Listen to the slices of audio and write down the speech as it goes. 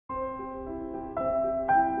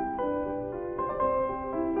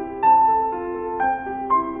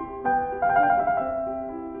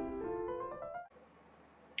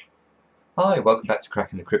Hi, welcome back to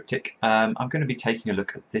Cracking the Cryptic. I'm going to be taking a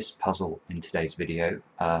look at this puzzle in today's video.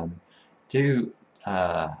 Do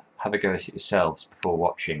have a go at it yourselves before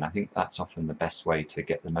watching. I think that's often the best way to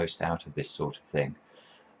get the most out of this sort of thing.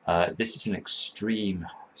 This is an extreme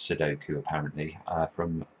Sudoku, apparently,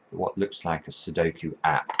 from what looks like a Sudoku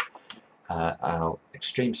app. Our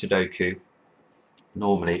extreme Sudoku,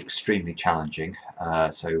 normally extremely challenging,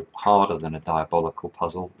 so harder than a diabolical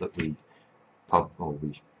puzzle that we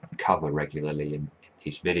cover regularly in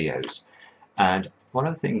these videos. And one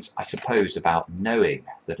of the things I suppose about knowing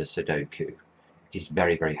that a Sudoku is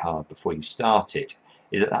very, very hard before you start it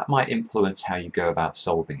is that might influence how you go about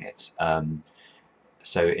solving it.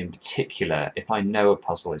 So in particular, if I know a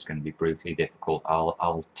puzzle is going to be brutally difficult,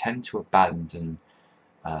 I'll tend to abandon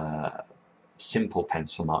simple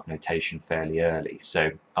pencil mark notation fairly early.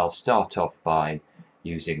 So I'll start off by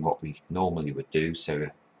using what we normally would do. So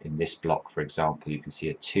in this block, for example, you can see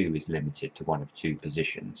a 2 is limited to one of 2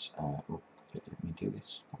 positions. Let me do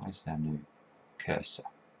this. Why is there no cursor?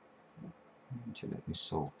 Let me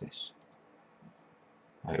solve this.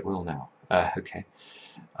 Oh, it will now. Okay.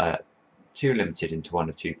 2 limited into one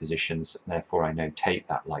of 2 positions, therefore I notate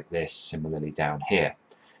that like this, similarly down here.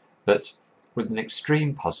 But with an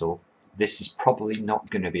extreme puzzle, this is probably not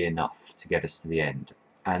going to be enough to get us to the end.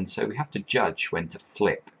 And so we have to judge when to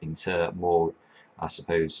flip into more, I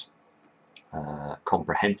suppose,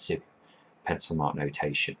 comprehensive pencil mark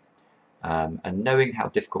notation. And knowing how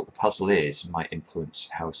difficult the puzzle is might influence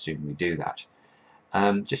how soon we do that.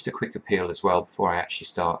 Just a quick appeal as well before I actually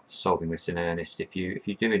start solving this in earnest. If you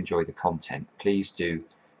do enjoy the content, please do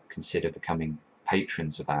consider becoming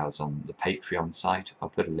patrons of ours on the Patreon site. I'll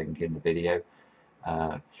put a link in the video.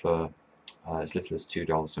 For as little as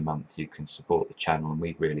 $2 a month you can support the channel, and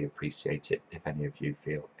we'd really appreciate it if any of you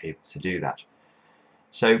feel able to do that.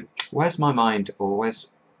 So where's my mind, or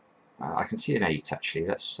where's I can see an 8 actually.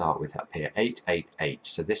 Let's start with up here. 8, 8, 8.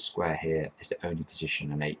 So this square here is the only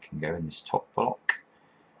position an 8 can go in this top block.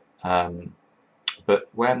 But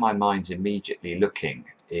where my mind's immediately looking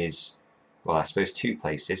is, well, I suppose 2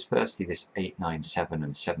 places. Firstly, this 8, 9, 7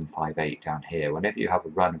 and 7, 5, 8 down here. Whenever you have a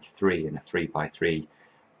run of 3 in a 3 by 3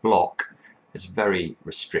 block, it's very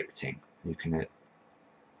restricting. You can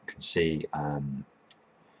see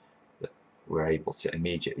that we're able to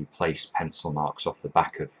immediately place pencil marks off the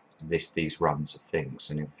back of these runs of things.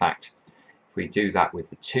 And in fact, if we do that with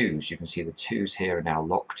the 2s, you can see the 2s here are now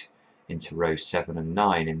locked into rows 7 and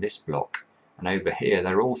 9 in this block, and over here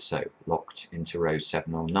they're also locked into rows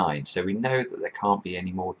 7 or 9. So we know that there can't be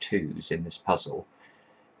any more 2s in this puzzle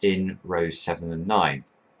in rows 7 and 9.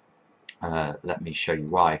 Let me show you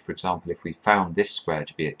why. For example, if we found this square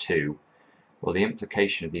to be a 2, well, the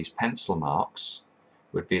implication of these pencil marks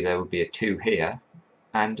would be there would be a 2 here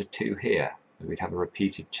and a 2 here. We'd have a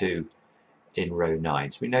repeated 2 in row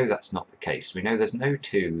 9. So we know that's not the case. We know there's no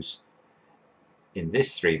 2s in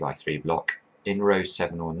this 3 by 3 block in row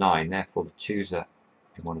 7 or 9. Therefore, the 2s are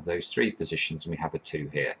in one of those 3 positions, and we have a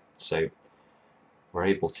 2 here. So we're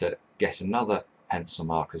able to get another pencil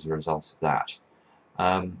mark as a result of that.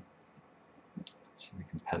 So we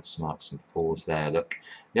can pencil mark some 4s there. Look,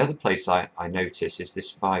 the other place I notice is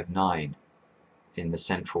this 5, 9 in the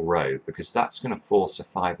central row, because that's going to force a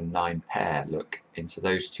 5 and 9 pair, look, into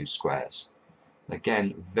those 2 squares.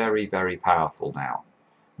 Again, very, very powerful now.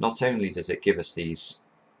 Not only does it give us these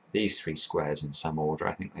 3 squares in some order,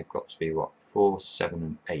 I think they've got to be, what, 4, 7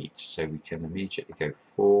 and 8. So we can immediately go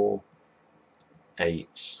 4,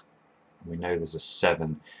 8, and we know there's a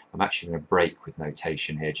 7. I'm actually going to break with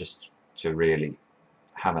notation here just to really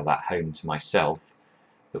hammer that home to myself,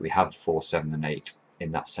 that we have 4, 7 and 8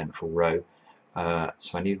 in that central row.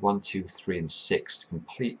 So I need 1, 2, 3 and 6 to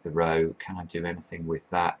complete the row. Can I do anything with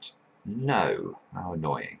that? No. How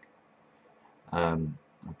annoying.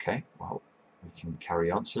 Okay, well, we can carry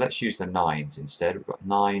on. So let's use the 9s instead. We've got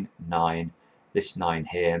 9, 9. This 9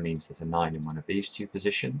 here means there's a 9 in one of these 2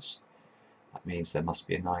 positions. That means there must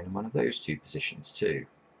be a 9 in one of those 2 positions too.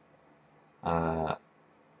 8,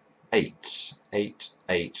 8,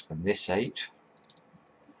 8 and this 8.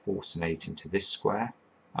 Force an 8 into this square.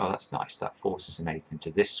 Oh, that's nice. That forces an 8 into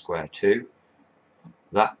this square too.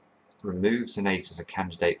 That removes an 8 as a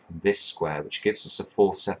candidate from this square, which gives us a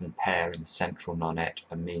 4, 7 pair in the central nonette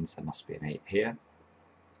and means there must be an 8 here.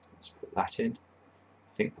 Let's put that in.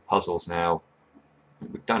 I think the puzzle's now,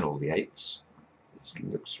 we've done all the 8s. This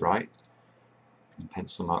looks right. And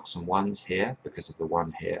pencil mark some 1s here because of the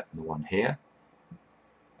 1 here and the 1 here.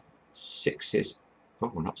 6s, oh,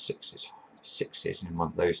 well, not 6s. 6s in one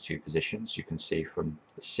of those 2 positions. You can see from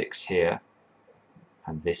the 6 here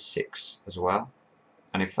and this 6 as well.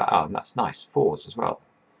 And in fact, oh, that's nice, 4s as well.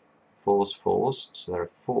 4s, 4s, so there are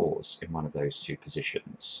 4s in one of those two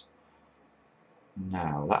positions.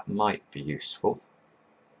 Now that might be useful.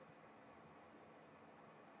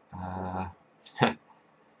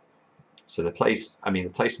 So the place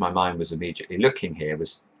my mind was immediately looking here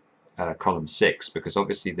was column 6, because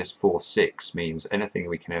obviously this 4, 6 means anything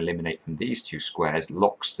we can eliminate from these two squares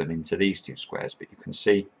locks them into these two squares. But you can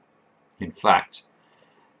see, in fact,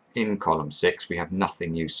 in column 6 we have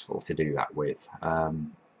nothing useful to do that with.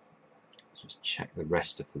 Just check the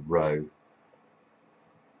rest of the row.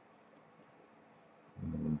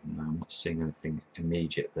 No, I'm not seeing anything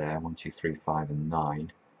immediate there. 1, 2, 3, 5 and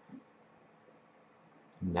 9.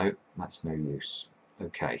 No, that's no use.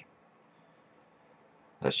 Okay.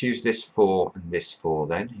 Let's use this 4 and this 4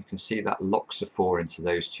 then. You can see that locks a 4 into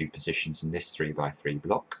those two positions in this 3x3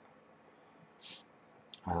 block.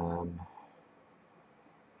 And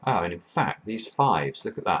in fact, these 5s,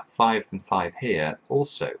 look at that, 5 and 5 here,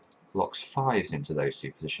 also locks 5s into those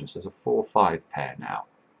two positions. There's a 4-5 pair now.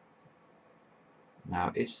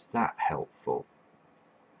 Now, is that helpful?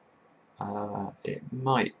 It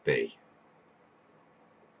might be.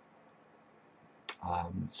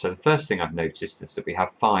 So the first thing I've noticed is that we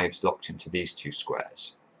have 5s locked into these two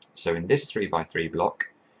squares. So in this 3x3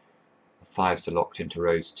 block, the 5s are locked into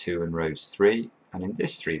rows 2 and rows 3, and in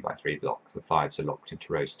this 3x3 block, the 5s are locked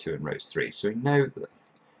into rows 2 and rows 3. So we know that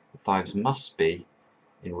the 5s must be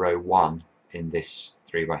in row 1 in this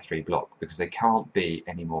 3x3 block, because there can't be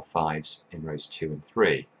any more 5s in rows 2 and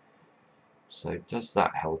 3. So does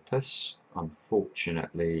that help us?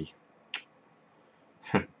 Unfortunately,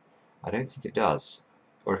 I don't think it does.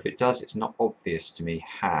 Or if it does, it's not obvious to me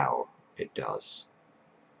how it does.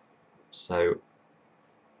 So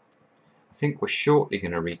I think we're shortly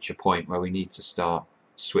going to reach a point where we need to start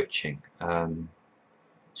switching.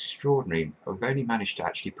 Extraordinary. We've only managed to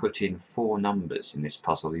actually put in 4 numbers in this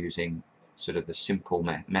puzzle using sort of the simple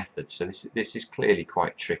method. So this is clearly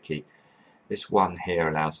quite tricky. This 1 here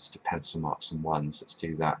allows us to pencil mark some 1s. Let's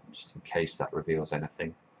do that just in case that reveals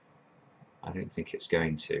anything. I don't think it's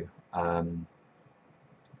going to.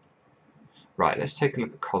 Right, let's take a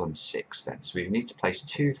look at column 6 then. So we need to place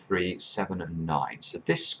 2, 3, 7 and 9. So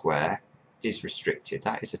this square is restricted.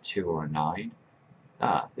 That is a 2 or a 9.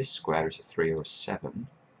 This square is a 3 or a 7.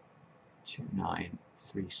 2, 9,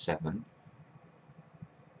 3, 7.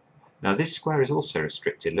 Now this square is also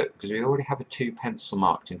restricted, look, because we already have a 2 pencil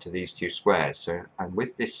marked into these two squares. So, and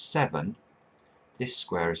with this 7, this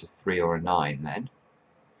square is a 3 or a 9 then.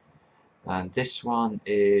 And this one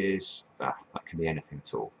is, that can be anything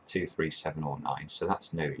at all, 2, 3, 7 or 9, so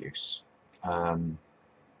that's no use.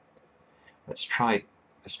 Let's try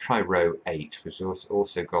row 8, because we've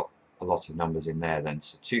also got a lot of numbers in there then.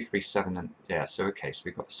 So 2, 3, 7 and, yeah, so okay, so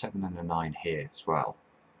we've got a 7 and a 9 here as well.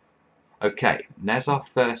 Okay, and there's our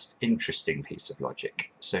first interesting piece of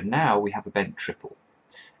logic. So now we have a bent triple.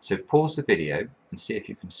 So pause the video and see if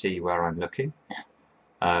you can see where I'm looking.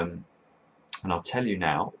 And I'll tell you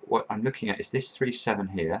now, what I'm looking at is this 3, 7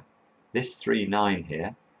 here, this 3, 9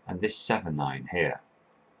 here, and this 7, 9 here.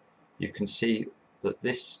 You can see that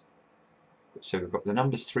this, so we've got the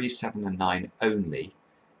numbers 3, 7 and 9 only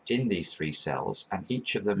in these 3 cells, and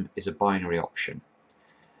each of them is a binary option.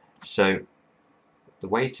 So the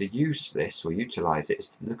way to use this, or utilise it, is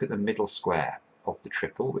to look at the middle square of the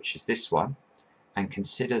triple, which is this one, and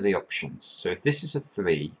consider the options. So if this is a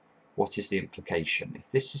 3, what is the implication?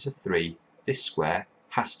 If this is a 3, this square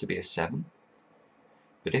has to be a 7.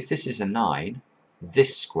 But if this is a 9,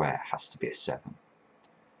 this square has to be a 7.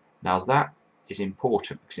 Now that is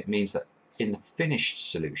important because it means that in the finished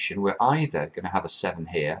solution we're either going to have a 7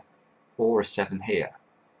 here or a 7 here.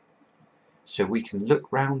 So we can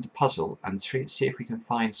look round the puzzle and see if we can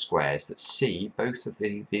find squares that see both of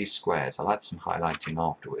these squares. I'll add some highlighting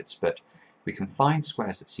afterwards, but we can find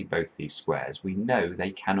squares that see both these squares. We know they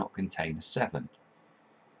cannot contain a 7.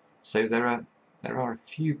 So there are a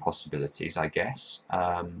few possibilities, I guess.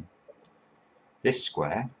 This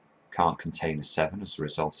square can't contain a 7 as a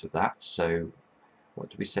result of that. So what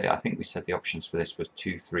did we say? I think we said the options for this was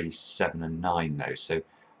 2, 3, 7 and 9 though. So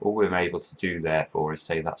all we're able to do therefore is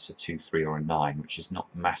say that's a 2, 3 or a 9, which is not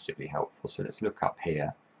massively helpful. So let's look up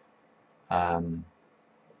here.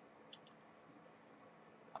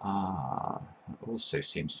 It also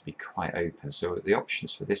seems to be quite open. So the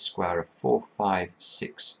options for this square are 4, 5,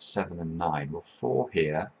 6, 7 and 9. Well, 4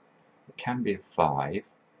 here, it can be a 5, it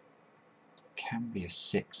can be a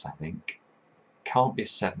 6 I think, can't be a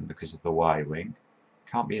 7 because of the Y-wing,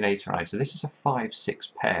 can't be an 8 or 9. So this is a 5,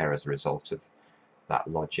 6 pair as a result of that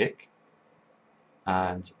logic.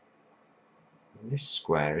 And this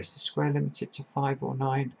square, is the square limited to 5 or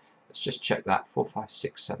 9? Let's just check that. 4, 5,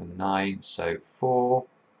 6, 7, 9. So 4,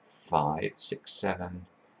 5, 6, 7.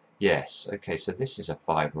 Yes, okay, so this is a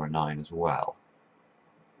 5 or a 9 as well.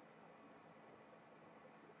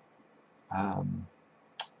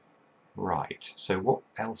 Right, so what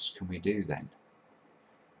else can we do then?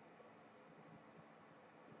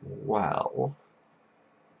 Well,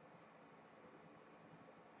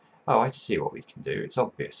 oh, I see what we can do. It's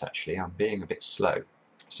obvious, actually. I'm being a bit slow.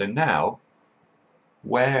 So now,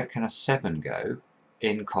 where can a 7 go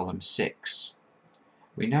in column 6?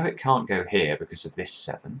 We know it can't go here because of this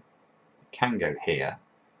 7. It can go here.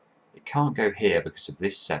 It can't go here because of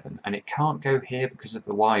this 7. And it can't go here because of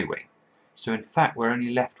the Y-wing. So in fact, we're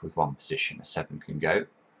only left with one position a 7 can go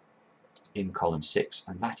in column 6,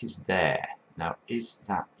 and that is there. Now, is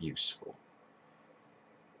that useful?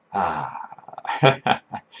 Ah,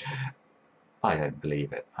 I don't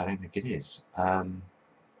believe it. I don't think it is. I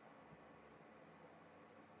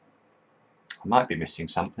might be missing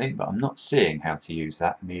something, but I'm not seeing how to use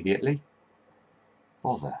that immediately.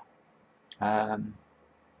 Bother.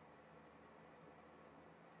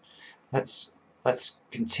 Let's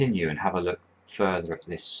continue and have a look further at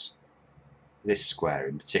this square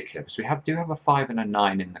in particular, because we do have a 5 and a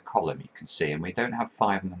 9 in the column, you can see, and we don't have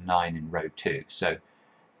 5 and a 9 in row 2. So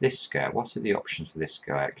this square, what are the options for this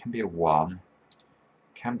square? It can be a 1,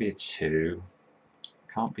 can be a 2,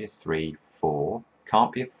 can't be a 3, 4,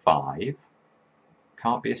 can't be a 5,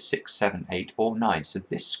 can't be a 6, 7, 8, or 9. So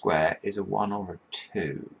this square is a 1 or a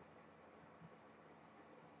 2.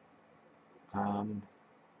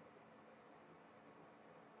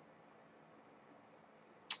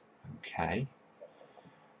 Okay.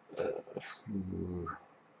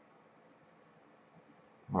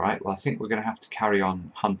 Alright, well I think we're going to have to carry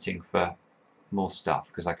on hunting for more stuff,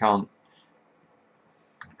 because I can't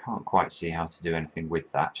quite see how to do anything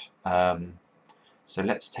with that. So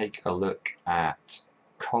let's take a look at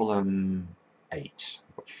column 8.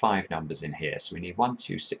 We've got 5 numbers in here, so we need 1,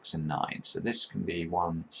 2, 6 and 9. So this can be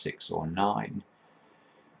 1, 6 or 9.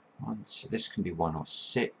 So this can be 1 or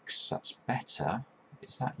 6. That's better.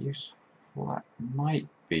 Is that useful? That might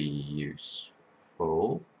be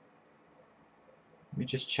useful. Let me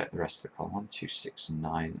just check the rest of the column. 1, 2, 6 and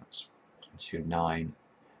 9. That's 2, 9.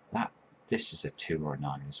 This is a 2 or a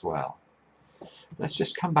 9 as well. Let's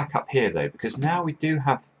just come back up here though, because now we do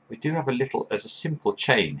have a little, as a simple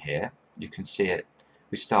chain here. You can see it.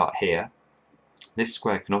 We start here. This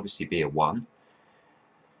square can obviously be a 1,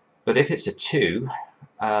 but if it's a 2,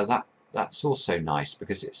 that's also nice,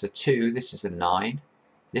 because it's a 2. This is a 9.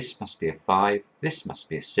 This must be a 5. This must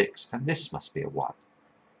be a 6, and this must be a 1.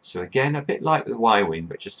 So again, a bit like the Y-wing,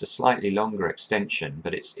 but just a slightly longer extension,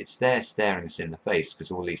 but it's there staring us in the face because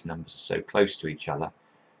all these numbers are so close to each other.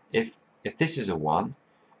 If this is a 1,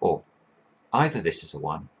 or either this is a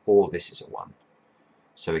 1 or this is a 1.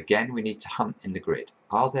 So again, we need to hunt in the grid.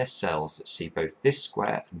 Are there cells that see both this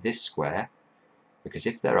square and this square? Because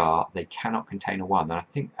if there are, they cannot contain a 1. And I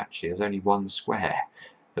think actually there's only one square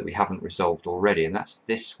that we haven't resolved already, and that's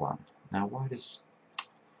this one. Now why does...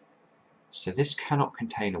 So this cannot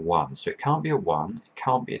contain a 1. So it can't be a 1, it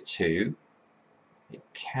can't be a 2, it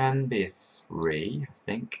can be a 3, I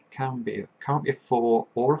think. It can't be a 4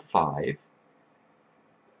 or a 5.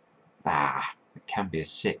 It can be a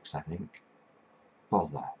 6, I think.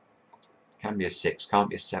 Bother. It can be a 6, can't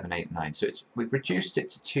be a 7, 8, 9. So we've reduced it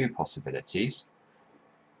to 2 possibilities.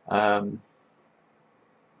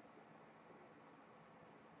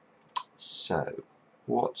 So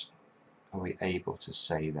what are we able to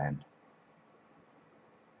say then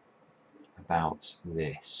about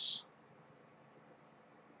this?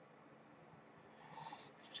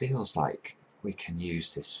 Feels like we can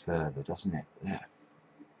use this further, doesn't it? There.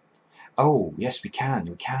 Oh, yes, we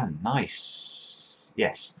can. Nice.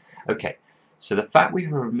 Yes. Okay. So the fact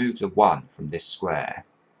we've removed a 1 from this square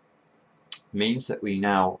means that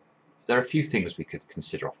there are a few things we could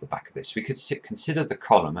consider off the back of this. We could consider the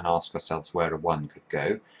column and ask ourselves where a 1 could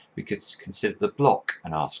go. We could consider the block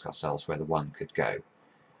and ask ourselves where the 1 could go.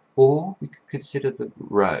 Or we could consider the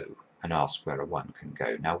row and ask where a 1 can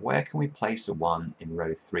go. Now, where can we place a 1 in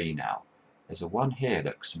row 3 now? There's a 1 here,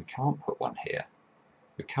 look, so we can't put 1 here.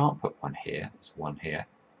 We can't put 1 here, there's 1 here.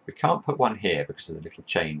 We can't put 1 here because of the little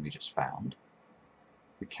chain we just found.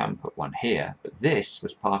 We can put 1 here, but this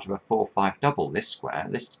was part of a 4, 5 double, this square.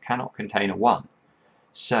 This cannot contain a 1.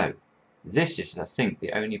 So, this is, I think,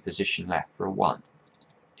 the only position left for a 1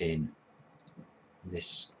 in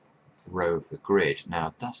this row of the grid.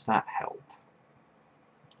 Now, does that help?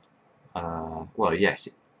 Well, yes,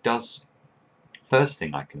 it does. First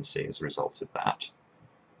thing I can see as a result of that,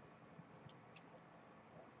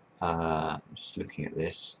 I'm just looking at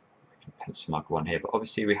this, pencil mark 1 here, but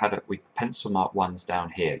obviously we pencil mark 1s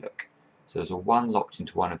down here, look. So there's a 1 locked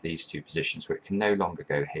into one of these two positions where it can no longer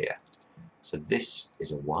go here. So this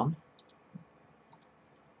is a 1.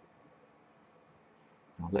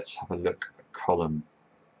 Now let's have a look at column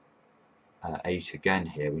 8 again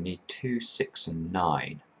here. We need 2, 6 and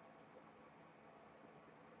 9.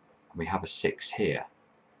 And we have a 6 here.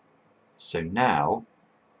 So now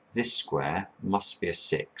this square must be a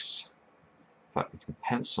 6. In fact, we can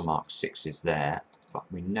pencil mark 6's there, but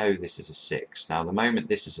we know this is a 6. Now the moment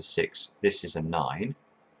this is a 6, this is a 9.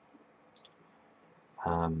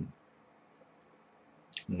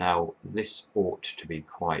 Now this ought to be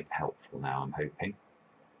quite helpful now, I'm hoping.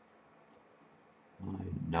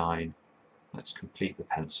 9, 9. Let's complete the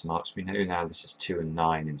pencil marks. We know now this is 2 and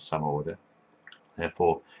 9 in some order.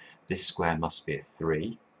 Therefore, this square must be a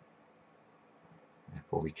 3.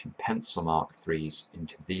 Therefore, we can pencil mark 3's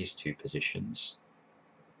into these two positions.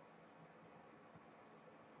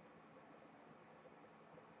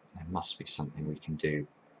 There must be something we can do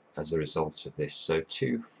as a result of this. So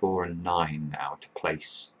 2, 4 and 9 now to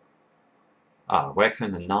place. Where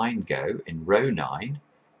can the 9 go? In row 9,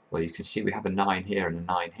 well, you can see we have a 9 here and a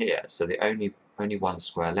 9 here. So the only one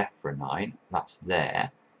square left for a 9, that's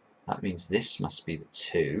there. That means this must be the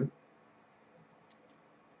 2.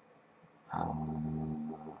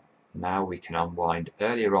 Now we can unwind.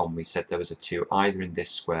 Earlier on we said there was a 2 either in this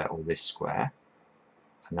square or this square.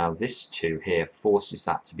 And now this 2 here forces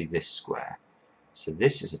that to be this square. So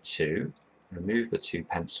this is a 2. Remove the 2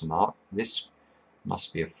 pencil mark. This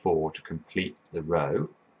must be a 4 to complete the row.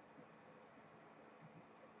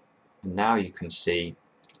 And now you can see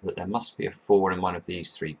that there must be a 4 in one of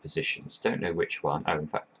these 3 positions. Don't know which one. Oh, in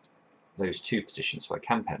fact, those 2 positions, so I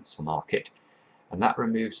can pencil mark it. And that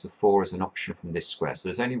removes the 4 as an option from this square. So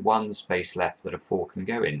there's only one space left that a 4 can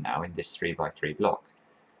go in now in this 3 by 3 block.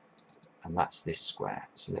 And that's this square.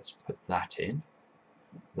 So let's put that in.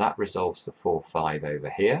 That resolves the 4, 5 over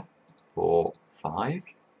here. 4, 5.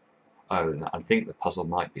 Oh, I think the puzzle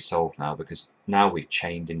might be solved now, because now we've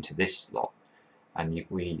chained into this lot. And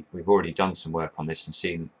we've already done some work on this and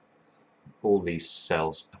seen all these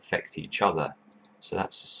cells affect each other. So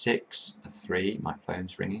that's a 6, a 3, my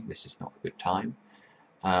phone's ringing, this is not a good time.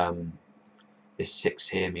 This 6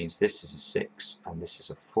 here means this is a 6 and this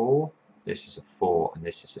is a 4, this is a 4 and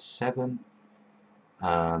this is a 7.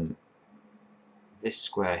 This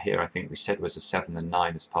square here I think we said was a 7 and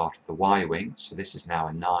 9 as part of the Y-wing, so this is now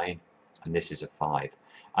a 9 and this is a 5.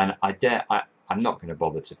 And I'm not going to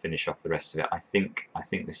bother to finish off the rest of it. I think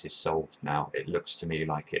this is solved now. It looks to me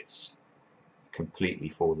like it's completely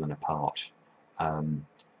fallen apart.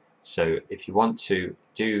 So if you want to,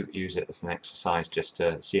 do use it as an exercise just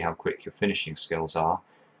to see how quick your finishing skills are.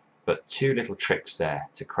 But 2 little tricks there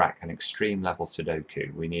to crack an extreme level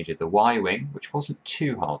Sudoku. We needed the Y-wing, which wasn't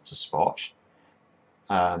too hard to spot.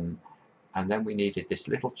 And then we needed this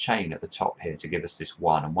little chain at the top here to give us this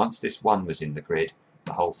 1. And once this 1 was in the grid,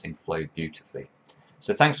 the whole thing flowed beautifully.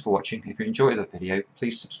 So thanks for watching. If you enjoyed the video,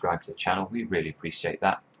 please subscribe to the channel. We really appreciate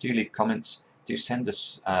that. Do leave comments. Do send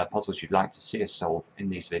us puzzles you'd like to see us solve in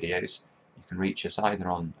these videos. You can reach us either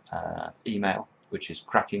on email, which is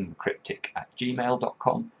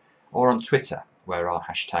crackingthecryptic@gmail.com, or on Twitter, where our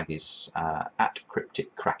hashtag is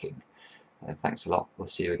 @crypticcracking. Thanks a lot. We'll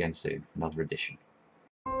see you again soon for another edition.